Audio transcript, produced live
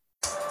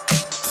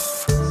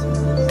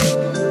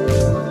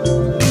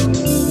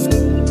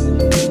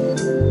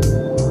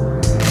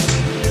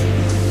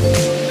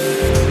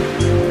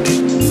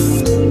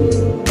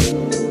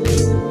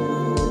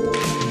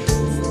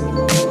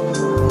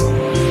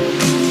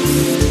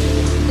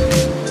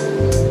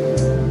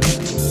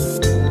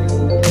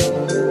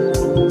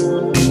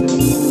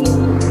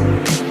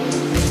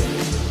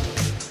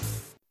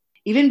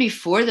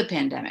before the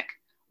pandemic,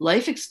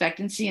 life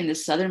expectancy in the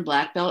Southern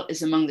Black Belt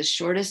is among the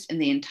shortest in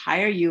the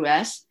entire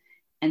US,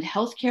 and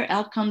healthcare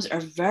outcomes are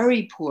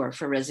very poor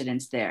for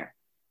residents there.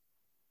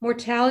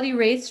 Mortality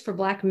rates for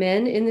Black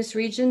men in this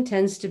region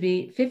tends to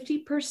be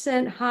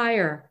 50%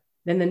 higher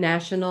than the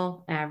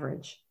national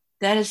average.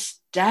 That is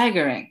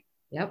staggering.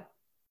 Yep.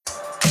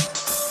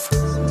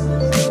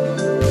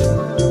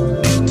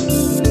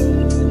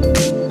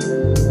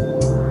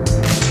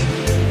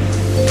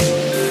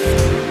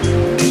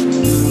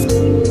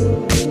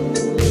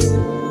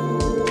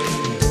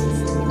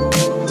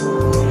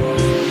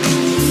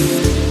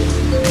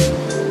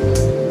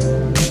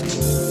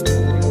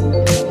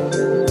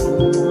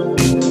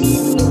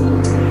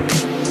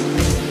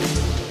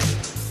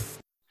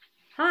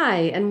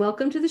 Hi, and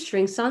welcome to the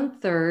Shrinks on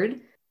Third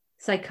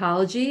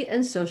Psychology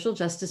and Social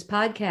Justice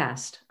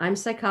Podcast. I'm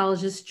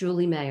psychologist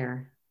Julie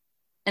Mayer.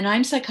 And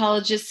I'm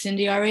psychologist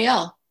Cindy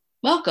Ariel.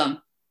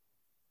 Welcome.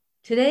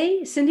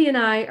 Today, Cindy and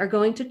I are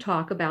going to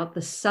talk about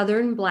the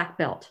Southern Black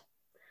Belt.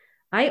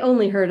 I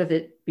only heard of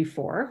it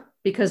before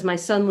because my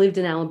son lived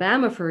in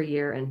Alabama for a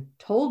year and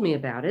told me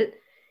about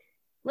it.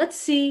 Let's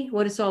see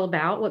what it's all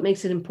about, what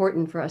makes it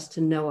important for us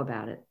to know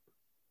about it.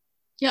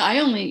 Yeah, I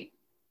only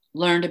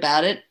learned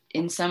about it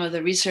in some of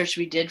the research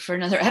we did for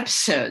another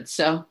episode.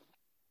 So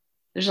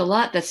there's a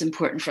lot that's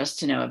important for us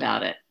to know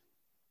about it.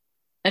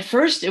 At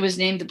first, it was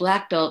named the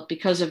Black Belt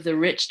because of the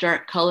rich,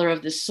 dark color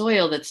of the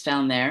soil that's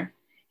found there.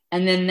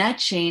 And then that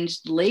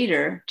changed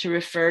later to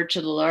refer to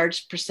the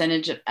large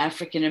percentage of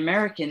African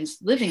Americans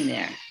living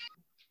there.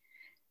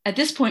 At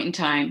this point in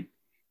time,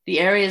 the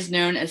area is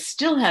known as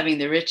still having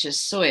the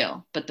richest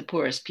soil, but the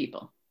poorest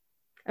people.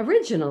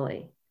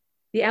 Originally,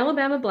 the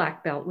Alabama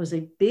Black Belt was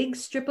a big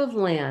strip of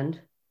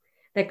land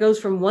that goes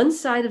from one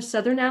side of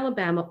southern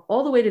Alabama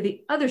all the way to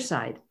the other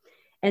side.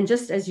 And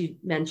just as you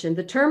mentioned,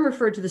 the term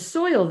referred to the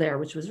soil there,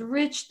 which was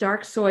rich,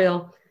 dark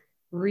soil,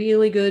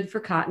 really good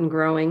for cotton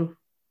growing.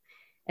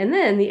 And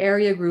then the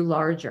area grew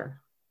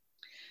larger.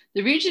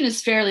 The region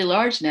is fairly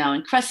large now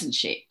and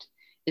crescent-shaped.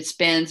 It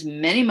spans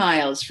many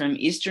miles from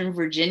eastern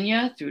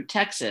Virginia through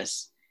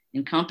Texas,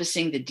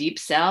 encompassing the deep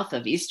south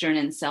of eastern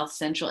and south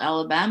central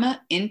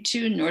Alabama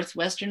into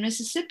northwestern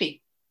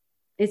Mississippi.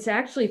 It's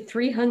actually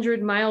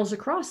 300 miles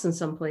across in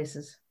some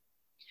places.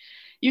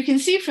 You can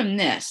see from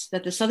this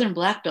that the Southern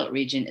Black Belt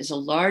region is a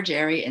large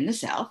area in the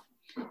South,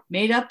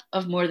 made up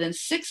of more than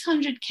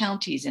 600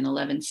 counties in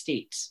 11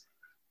 states.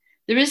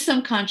 There is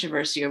some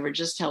controversy over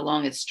just how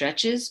long it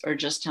stretches or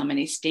just how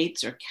many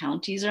states or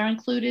counties are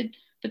included,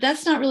 but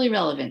that's not really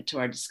relevant to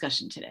our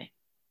discussion today.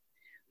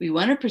 We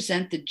want to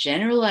present the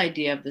general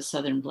idea of the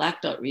Southern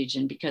Black Belt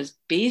region because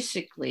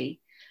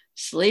basically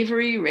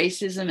slavery,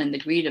 racism, and the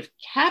greed of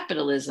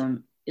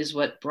capitalism is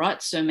what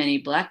brought so many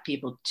Black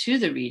people to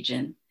the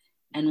region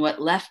and what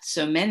left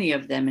so many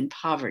of them in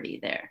poverty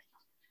there.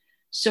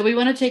 So we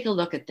want to take a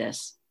look at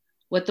this,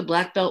 what the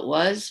Black Belt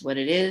was, what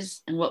it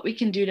is, and what we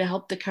can do to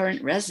help the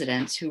current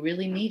residents who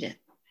really need it.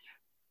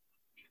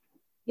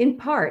 In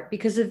part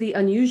because of the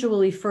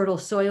unusually fertile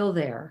soil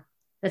there,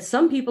 that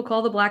some people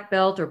call the Black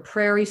Belt or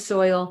prairie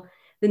soil,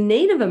 the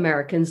Native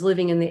Americans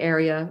living in the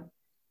area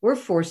were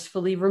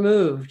forcefully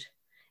removed,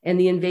 and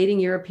the invading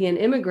European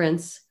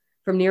immigrants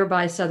from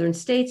nearby southern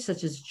states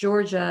such as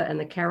Georgia and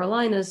the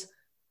Carolinas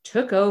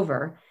took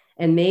over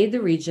and made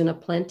the region a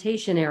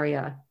plantation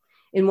area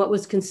in what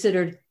was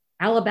considered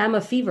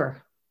Alabama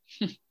fever.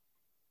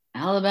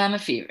 Alabama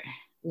fever.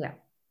 Yeah.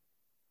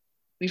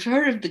 We've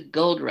heard of the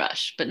gold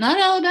rush, but not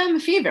Alabama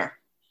fever.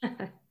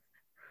 The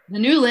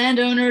new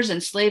landowners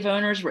and slave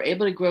owners were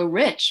able to grow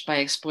rich by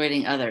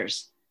exploiting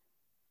others.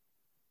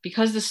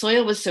 Because the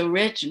soil was so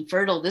rich and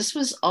fertile, this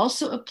was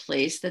also a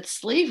place that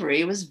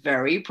slavery was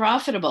very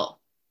profitable.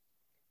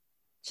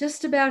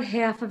 Just about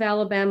half of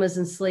Alabama's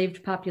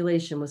enslaved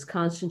population was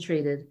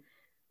concentrated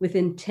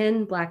within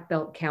 10 Black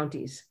Belt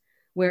counties,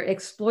 where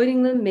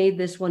exploiting them made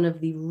this one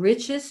of the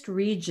richest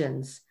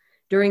regions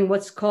during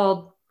what's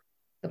called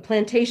the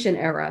plantation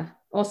era,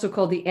 also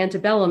called the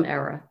antebellum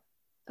era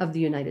of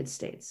the United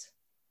States.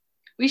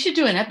 We should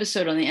do an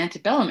episode on the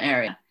antebellum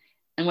era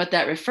and what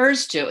that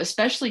refers to,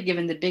 especially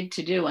given the big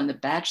to-do on The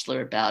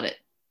Bachelor about it.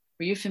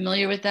 Were you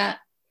familiar with that?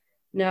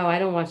 No, I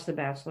don't watch The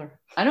Bachelor.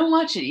 I don't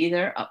watch it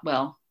either.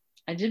 Well,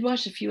 I did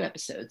watch a few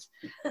episodes.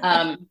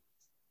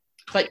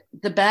 But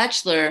The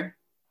Bachelor,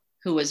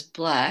 who was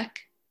Black,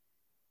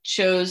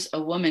 chose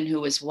a woman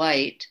who was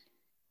white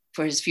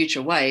for his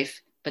future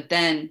wife, but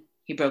then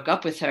he broke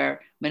up with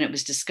her when it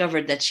was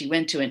discovered that she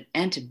went to an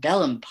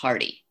antebellum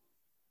party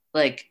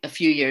like a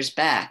few years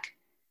back,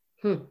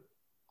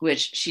 which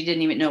she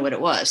didn't even know what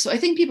it was. So I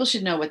think people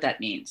should know what that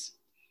means.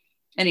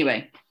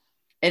 Anyway,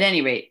 at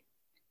any rate,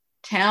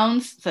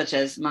 towns such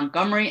as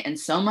Montgomery and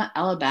Selma,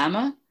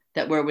 Alabama,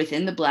 that were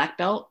within the Black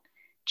Belt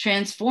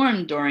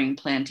transformed during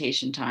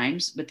plantation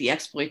times with the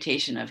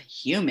exploitation of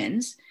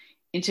humans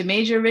into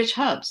major rich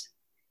hubs.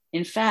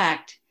 In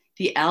fact,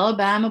 The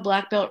Alabama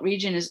Black Belt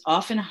region is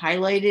often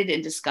highlighted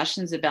in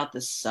discussions about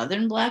the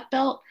Southern Black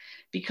Belt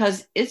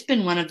because it's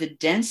been one of the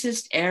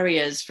densest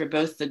areas for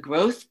both the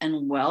growth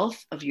and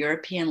wealth of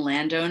European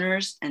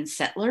landowners and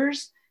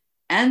settlers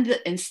and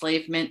the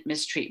enslavement,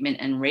 mistreatment,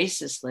 and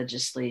racist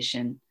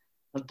legislation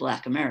of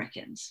Black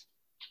Americans.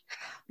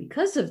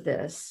 Because of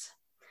this,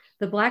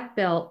 the Black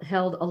Belt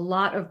held a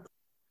lot of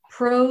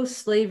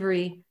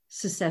pro-slavery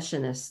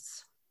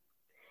secessionists.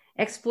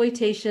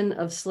 Exploitation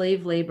of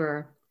slave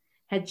labor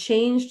had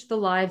changed the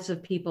lives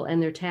of people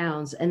and their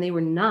towns, and they were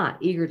not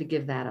eager to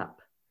give that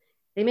up.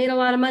 They made a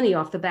lot of money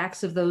off the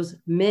backs of those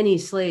many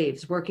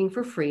slaves working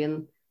for free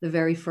in the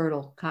very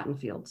fertile cotton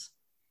fields.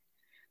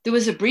 There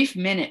was a brief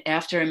minute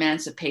after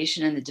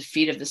emancipation and the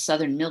defeat of the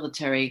Southern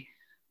military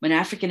when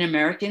African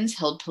Americans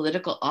held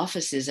political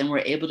offices and were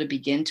able to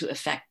begin to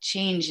effect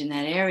change in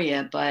that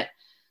area. But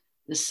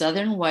the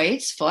Southern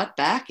whites fought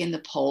back in the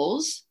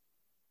polls,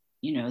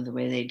 you know, the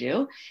way they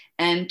do,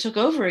 and took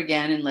over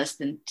again in less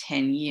than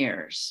 10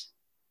 years.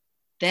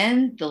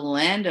 Then the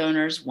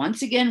landowners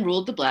once again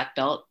ruled the Black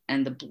Belt,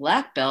 and the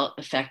Black Belt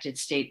affected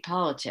state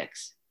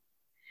politics.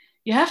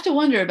 You have to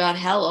wonder about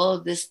how all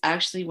of this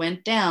actually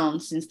went down,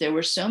 since there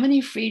were so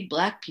many freed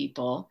Black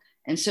people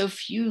and so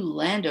few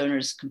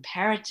landowners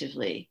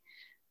comparatively,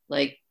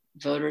 like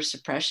voter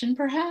suppression,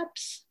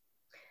 perhaps?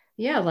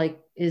 Yeah, like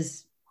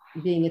is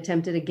being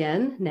attempted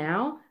again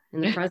now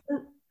in the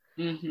present.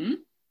 Mm-hmm.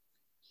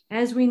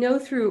 As we know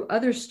through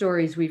other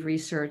stories we've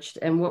researched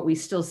and what we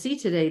still see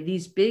today,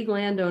 these big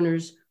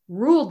landowners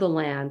ruled the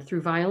land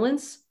through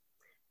violence,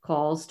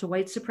 calls to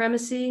white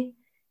supremacy,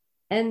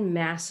 and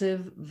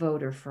massive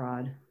voter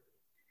fraud.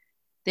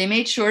 They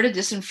made sure to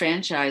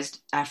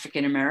disenfranchise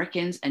African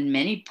Americans and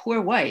many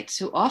poor whites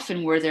who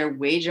often were their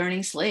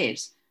wage-earning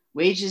slaves.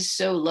 Wages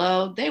so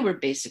low, they were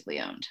basically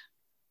owned.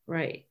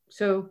 Right.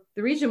 So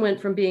the region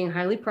went from being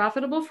highly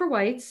profitable for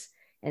whites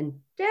and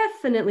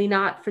definitely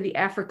not for the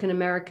African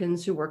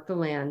Americans who worked the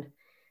land.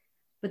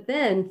 But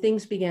then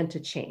things began to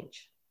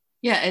change.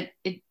 Yeah,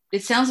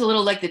 it sounds a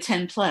little like the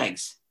 10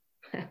 plagues.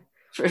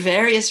 For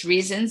various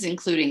reasons,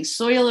 including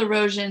soil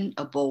erosion,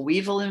 a boll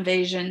weevil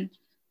invasion,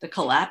 the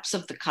collapse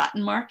of the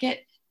cotton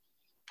market,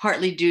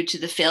 partly due to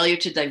the failure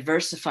to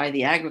diversify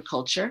the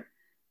agriculture,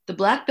 the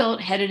Black Belt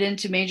headed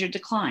into major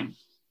decline.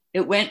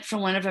 It went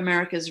from one of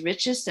America's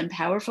richest and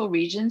powerful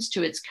regions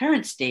to its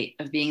current state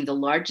of being the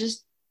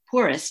largest,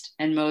 poorest,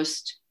 and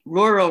most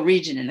rural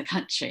region in the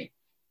country.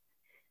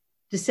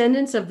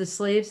 Descendants of the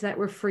slaves that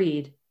were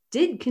freed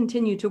did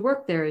continue to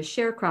work there as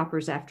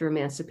sharecroppers after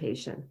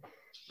emancipation,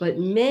 but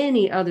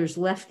many others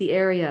left the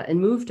area and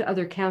moved to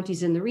other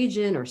counties in the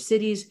region or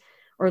cities,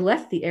 or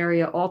left the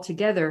area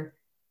altogether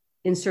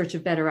in search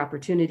of better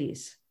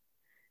opportunities.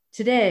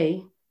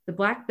 Today, the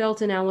Black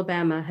Belt in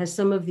Alabama has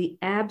some of the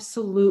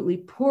absolutely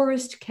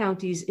poorest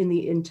counties in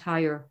the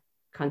entire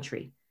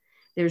country.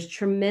 There's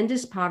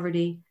tremendous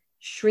poverty,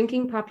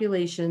 shrinking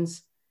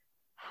populations,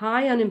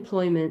 high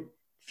unemployment,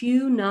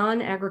 few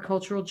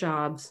non-agricultural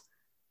jobs,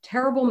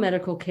 terrible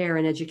medical care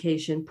and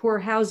education, poor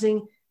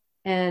housing,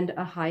 and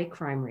a high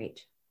crime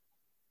rate.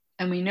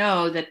 And we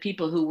know that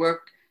people who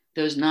work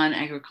those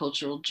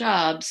non-agricultural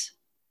jobs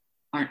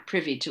aren't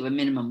privy to a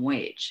minimum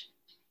wage.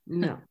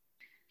 No.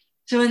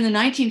 So in the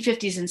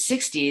 1950s and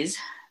 60s,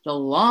 the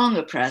long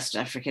oppressed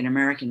African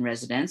American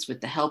residents, with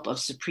the help of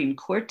Supreme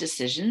Court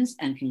decisions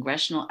and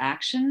congressional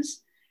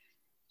actions,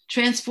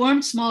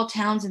 transformed small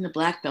towns in the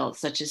Black Belt,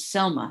 such as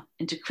Selma,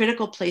 into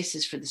critical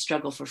places for the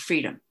struggle for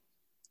freedom.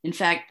 In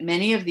fact,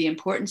 many of the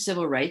important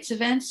civil rights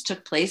events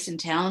took place in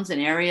towns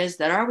and areas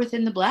that are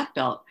within the Black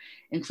Belt,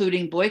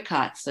 including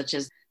boycotts such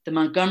as the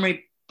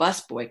Montgomery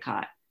bus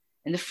boycott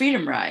and the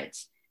Freedom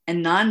Rides,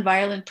 and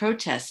nonviolent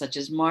protests such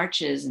as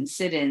marches and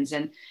sit-ins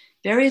and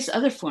various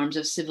other forms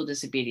of civil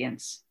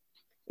disobedience.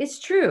 It's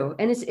true,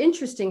 and it's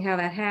interesting how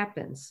that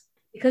happens.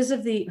 Because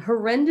of the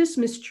horrendous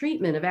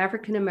mistreatment of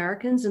African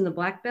Americans in the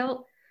Black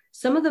Belt,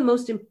 some of the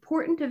most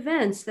important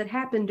events that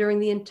happened during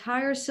the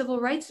entire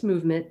civil rights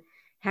movement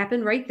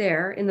happened right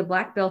there in the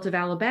Black Belt of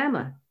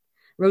Alabama.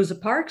 Rosa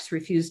Parks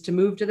refused to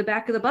move to the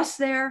back of the bus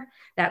there.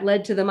 That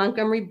led to the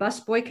Montgomery bus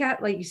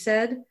boycott, like you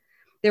said.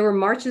 There were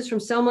marches from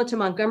Selma to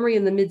Montgomery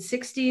in the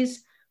mid-60s,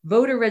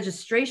 voter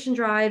registration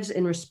drives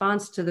in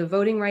response to the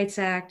Voting Rights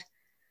Act.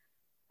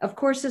 Of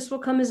course, this will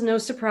come as no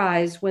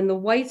surprise. When the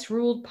whites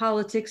ruled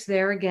politics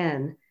there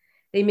again,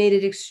 they made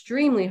it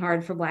extremely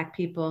hard for Black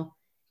people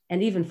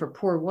and even for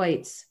poor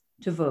whites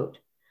to vote.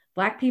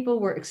 Black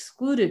people were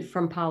excluded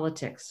from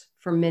politics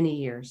for many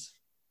years.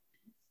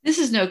 This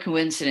is no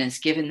coincidence,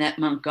 given that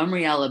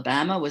Montgomery,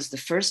 Alabama was the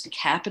first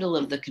capital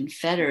of the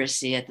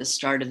Confederacy at the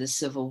start of the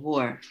Civil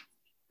War.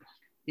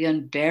 The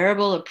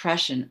unbearable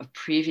oppression of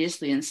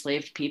previously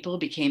enslaved people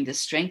became the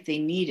strength they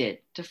needed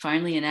to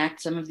finally enact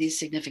some of these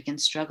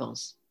significant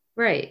struggles.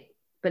 Right.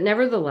 But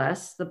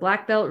nevertheless, the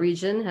Black Belt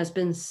region has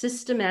been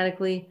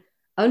systematically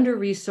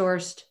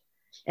under-resourced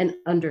and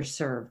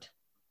underserved.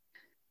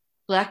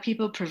 Black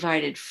people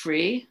provided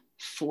free,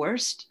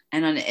 forced,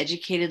 and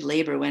uneducated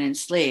labor when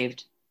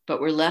enslaved, but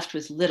were left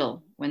with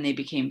little when they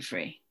became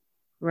free.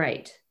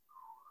 Right.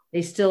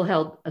 They still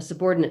held a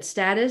subordinate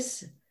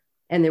status,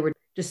 and there were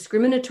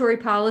discriminatory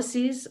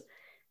policies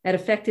that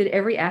affected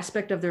every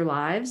aspect of their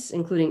lives,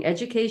 including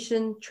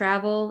education,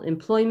 travel,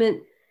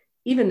 employment,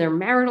 even their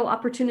marital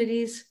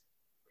opportunities.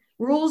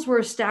 Rules were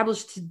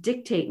established to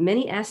dictate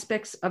many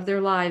aspects of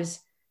their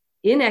lives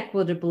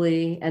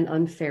inequitably and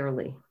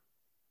unfairly.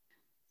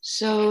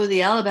 So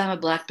the Alabama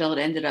Black Belt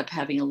ended up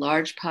having a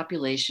large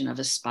population of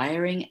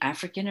aspiring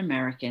African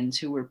Americans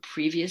who were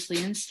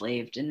previously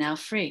enslaved and now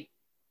free.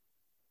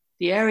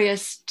 The area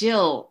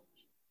still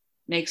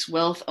makes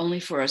wealth only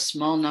for a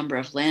small number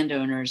of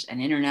landowners and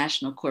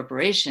international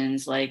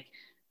corporations like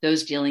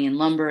those dealing in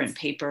lumber and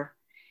paper.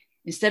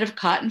 Instead of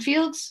cotton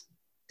fields,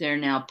 there are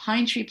now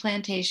pine tree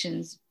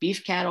plantations,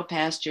 beef cattle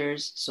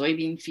pastures,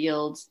 soybean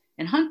fields,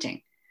 and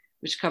hunting,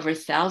 which cover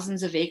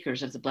thousands of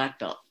acres of the Black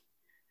Belt.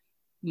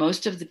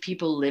 Most of the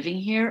people living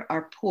here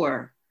are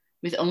poor,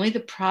 with only the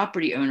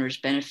property owners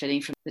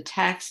benefiting from the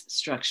tax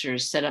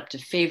structures set up to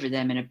favor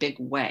them in a big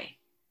way.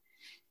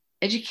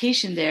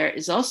 Education there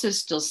is also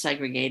still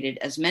segregated,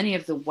 as many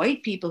of the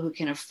white people who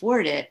can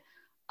afford it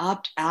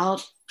opt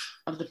out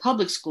of the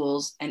public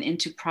schools and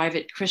into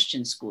private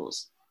Christian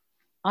schools.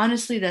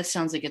 Honestly, that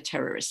sounds like a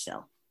terrorist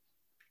cell.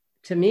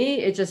 To me,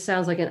 it just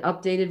sounds like an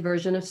updated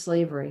version of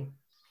slavery.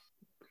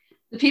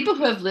 The people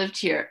who have lived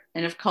here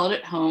and have called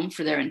it home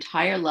for their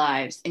entire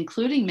lives,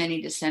 including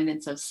many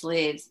descendants of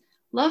slaves,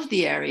 love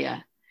the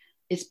area.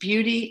 Its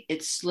beauty,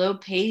 its slow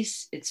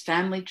pace, its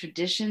family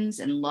traditions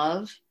and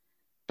love.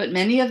 But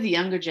many of the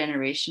younger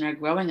generation are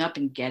growing up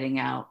and getting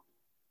out.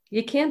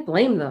 You can't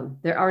blame them.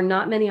 There are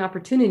not many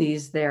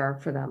opportunities there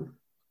for them.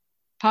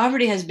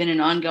 Poverty has been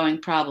an ongoing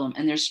problem,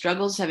 and their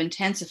struggles have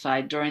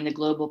intensified during the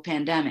global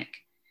pandemic.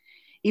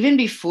 Even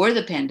before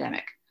the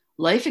pandemic,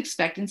 life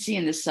expectancy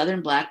in the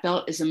Southern Black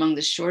Belt is among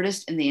the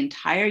shortest in the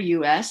entire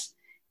US,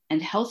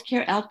 and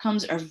healthcare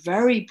outcomes are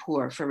very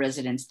poor for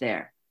residents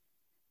there.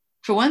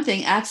 For one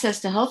thing, access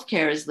to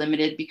healthcare is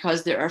limited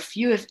because there are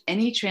few, if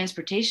any,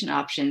 transportation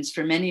options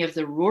for many of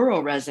the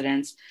rural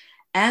residents,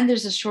 and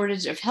there's a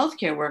shortage of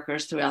healthcare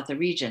workers throughout the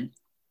region.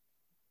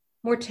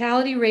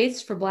 Mortality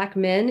rates for Black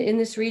men in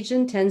this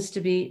region tends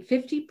to be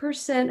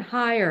 50%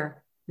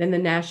 higher than the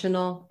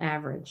national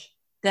average.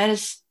 That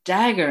is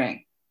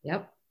staggering.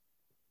 Yep.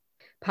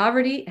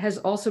 Poverty has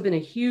also been a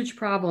huge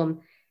problem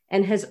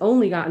and has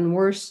only gotten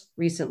worse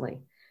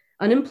recently.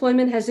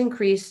 Unemployment has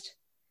increased,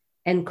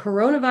 and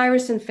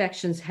coronavirus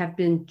infections have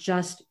been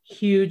just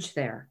huge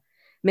there.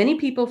 Many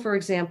people, for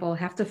example,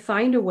 have to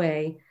find a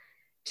way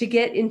to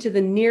get into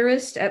the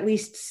nearest, at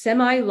least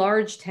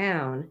semi-large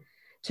town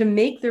to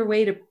make their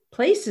way to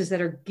places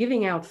that are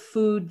giving out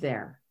food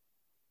there.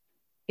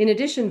 In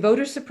addition,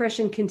 voter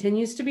suppression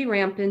continues to be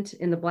rampant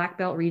in the Black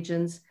Belt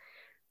regions.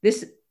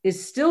 This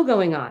is still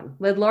going on,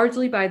 led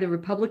largely by the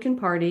Republican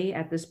Party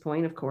at this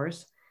point, of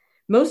course.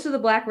 Most of the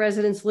Black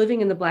residents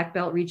living in the Black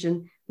Belt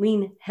region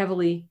lean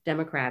heavily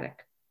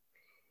Democratic.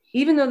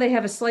 Even though they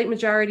have a slight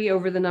majority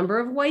over the number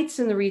of whites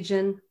in the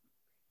region,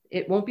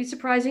 it won't be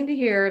surprising to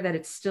hear that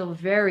it's still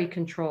very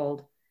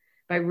controlled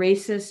by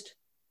racist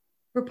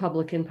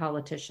Republican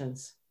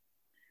politicians.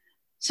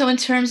 So in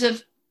terms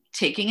of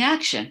taking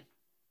action,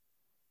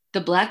 the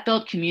Black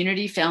Belt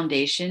Community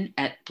Foundation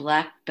at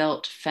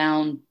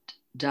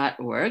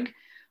blackbeltfound.org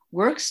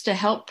works to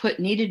help put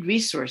needed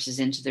resources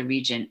into the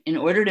region in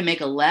order to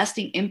make a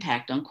lasting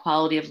impact on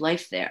quality of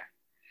life there.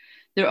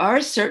 There are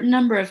a certain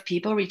number of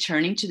people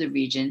returning to the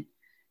region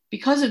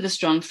because of the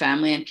strong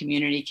family and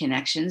community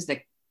connections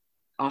that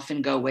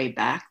often go way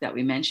back that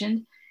we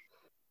mentioned.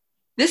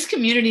 This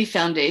community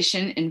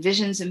foundation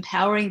envisions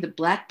empowering the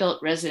Black Belt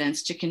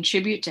residents to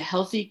contribute to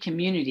healthy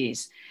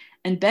communities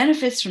and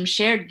benefits from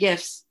shared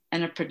gifts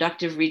and a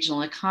productive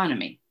regional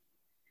economy.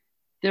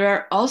 There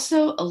are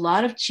also a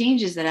lot of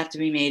changes that have to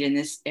be made in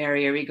this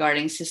area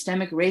regarding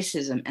systemic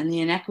racism and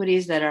the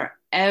inequities that are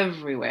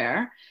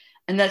everywhere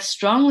and that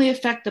strongly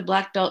affect the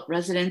Black Belt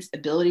residents'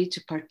 ability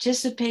to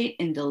participate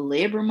in the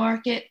labor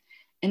market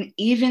and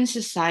even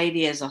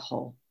society as a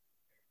whole.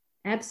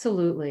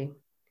 Absolutely.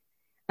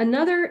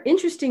 Another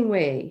interesting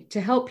way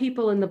to help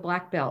people in the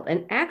Black Belt,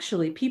 and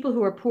actually people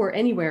who are poor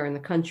anywhere in the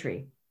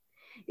country,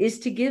 is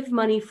to give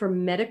money for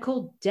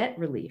medical debt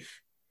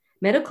relief.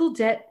 Medical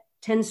debt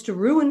tends to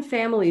ruin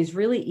families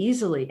really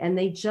easily, and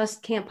they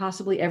just can't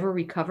possibly ever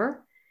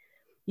recover.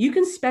 You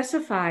can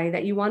specify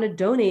that you want to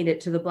donate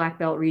it to the Black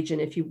Belt region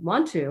if you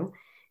want to.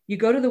 You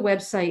go to the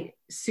website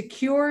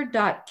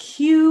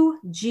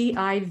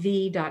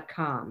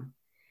secure.qgiv.com.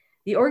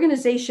 The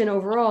organization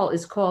overall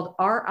is called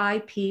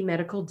RIP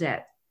Medical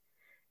Debt.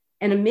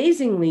 And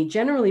amazingly,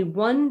 generally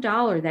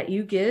 $1 that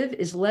you give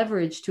is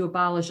leveraged to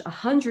abolish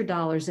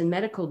 $100 in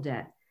medical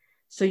debt.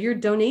 So your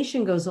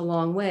donation goes a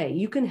long way.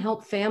 You can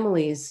help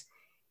families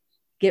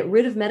get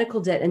rid of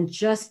medical debt and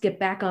just get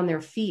back on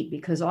their feet,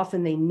 because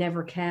often they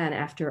never can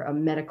after a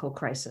medical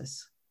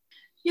crisis.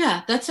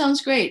 Yeah, that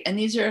sounds great. And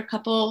these are a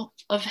couple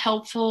of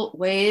helpful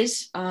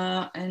ways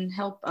and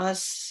help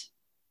us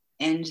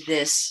end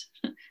this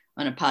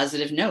on a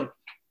positive note.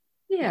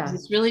 Yeah.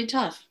 It's really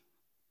tough.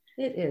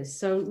 It is.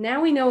 So now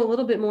we know a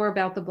little bit more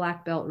about the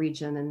Black Belt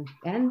region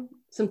and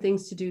some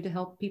things to do to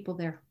help people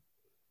there.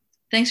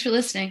 Thanks for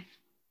listening.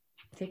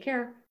 Take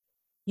care.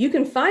 You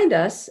can find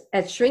us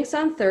at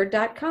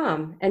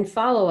shrinksonthird.com and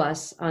follow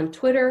us on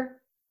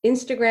Twitter,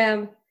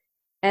 Instagram,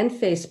 and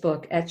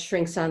Facebook at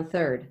Shrinks on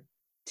Third.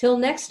 Till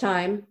next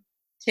time.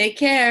 Take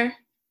care.